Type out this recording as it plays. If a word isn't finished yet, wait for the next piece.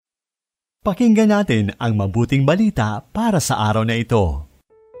Pakinggan natin ang mabuting balita para sa araw na ito.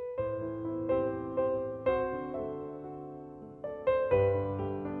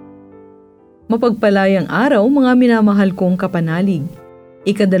 Mapagpalayang araw, mga minamahal kong kapanalig.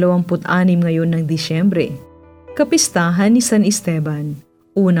 Ika-26 ngayon ng Disyembre. Kapistahan ni San Esteban,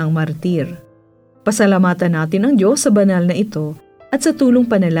 unang martir. Pasalamatan natin ang Diyos sa banal na ito at sa tulong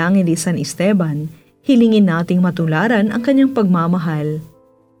panalangin ni San Esteban, hilingin nating matularan ang kanyang pagmamahal,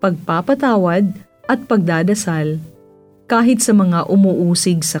 pagpapatawad at pagdadasal kahit sa mga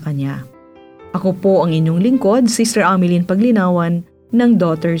umuusig sa kanya. Ako po ang inyong lingkod, Sister Ameline Paglinawan ng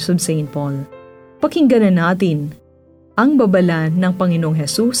Daughters of St. Paul. Pakinggan na natin ang babala ng Panginoong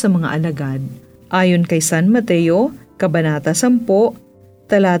Hesus sa mga alagad ayon kay San Mateo, Kabanata 10,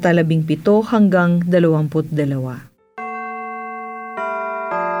 talata 17 hanggang 22.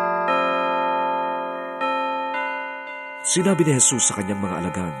 Sinabi ni Jesus sa kanyang mga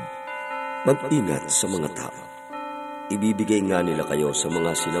alagad, mag-ingat sa mga tao. Ibibigay nga nila kayo sa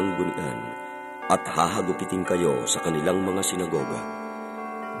mga sinanggunian at hahagupitin kayo sa kanilang mga sinagoga.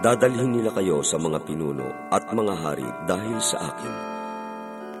 Dadalhin nila kayo sa mga pinuno at mga hari dahil sa akin.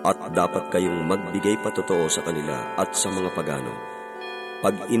 At dapat kayong magbigay patotoo sa kanila at sa mga pagano.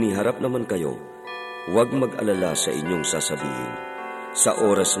 Pag iniharap naman kayo, huwag mag-alala sa inyong sasabihin. Sa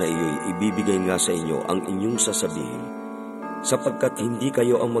oras na iyo'y ibibigay nga sa inyo ang inyong sasabihin, sapagkat hindi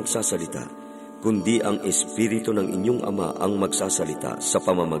kayo ang magsasalita, kundi ang Espiritu ng inyong Ama ang magsasalita sa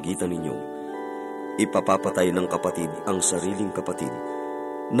pamamagitan ninyo. Ipapapatay ng kapatid ang sariling kapatid,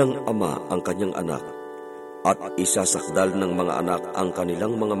 ng ama ang kanyang anak, at isasakdal ng mga anak ang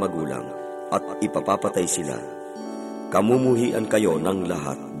kanilang mga magulang, at ipapapatay sila. Kamumuhian kayo ng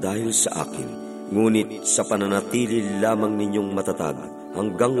lahat dahil sa akin, ngunit sa pananatili lamang ninyong matatag,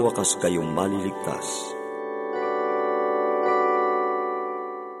 hanggang wakas kayong maliligtas.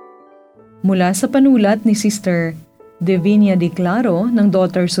 Mula sa panulat ni Sister Devinia de Claro ng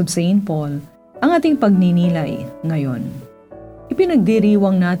Daughters of St. Paul, ang ating pagninilay ngayon.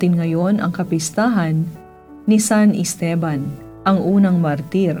 Ipinagdiriwang natin ngayon ang kapistahan ni San Esteban, ang unang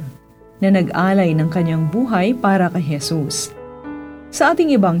martir, na nag-alay ng kanyang buhay para kay Jesus. Sa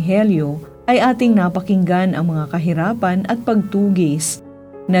ating ebanghelyo ay ating napakinggan ang mga kahirapan at pagtugis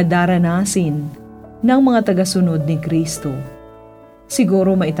na daranasin ng mga tagasunod ni Kristo.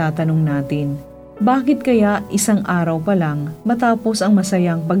 Siguro maitatanong natin, bakit kaya isang araw pa lang matapos ang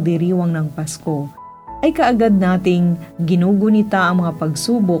masayang pagdiriwang ng Pasko, ay kaagad nating ginugunita ang mga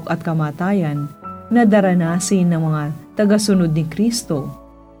pagsubok at kamatayan na daranasin ng mga tagasunod ni Kristo?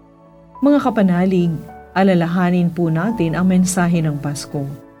 Mga kapanalig, alalahanin po natin ang mensahe ng Pasko.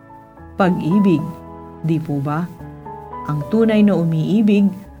 Pag-ibig, di po ba? Ang tunay na umiibig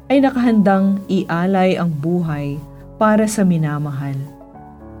ay nakahandang ialay ang buhay para sa minamahal.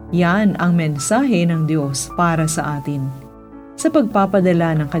 Yan ang mensahe ng Diyos para sa atin sa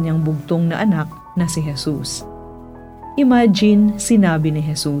pagpapadala ng kanyang bugtong na anak na si Jesus. Imagine, sinabi ni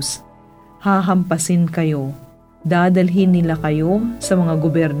Jesus, hahampasin kayo, dadalhin nila kayo sa mga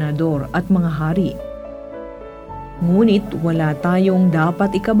gobernador at mga hari. Ngunit wala tayong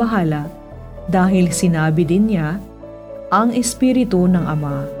dapat ikabahala dahil sinabi din niya, ang Espiritu ng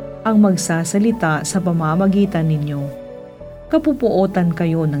Ama ang magsasalita sa pamamagitan ninyo. Kapupuotan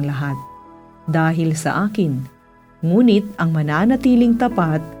kayo ng lahat dahil sa akin, ngunit ang mananatiling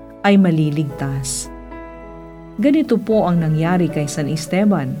tapat ay maliligtas. Ganito po ang nangyari kay San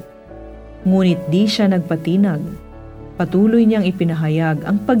Esteban. Ngunit di siya nagpatinag. Patuloy niyang ipinahayag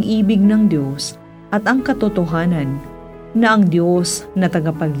ang pag-ibig ng Diyos at ang katotohanan na ang Diyos na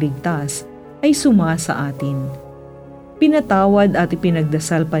tagapagligtas ay suma sa atin. Pinatawad at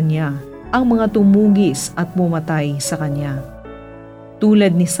ipinagdasal pa niya ang mga tumugis at pumatay sa kanya.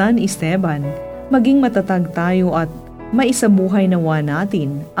 Tulad ni San Esteban, maging matatag tayo at maisabuhay nawa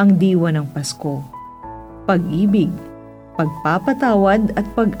natin ang diwa ng Pasko. Pag-ibig, pagpapatawad at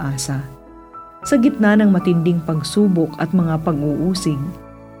pag-asa. Sa gitna ng matinding pagsubok at mga pag-uusig,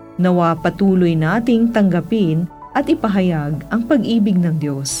 nawa patuloy nating tanggapin at ipahayag ang pag-ibig ng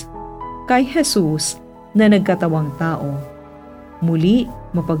Diyos kay Jesus na nagkatawang tao. Muli,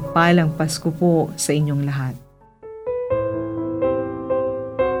 mapagpalang Pasko po sa inyong lahat.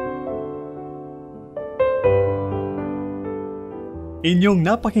 Inyong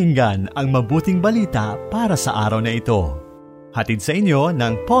napakinggan ang mabuting balita para sa araw na ito. Hatid sa inyo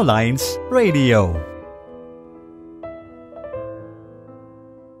ng Paulines Radio.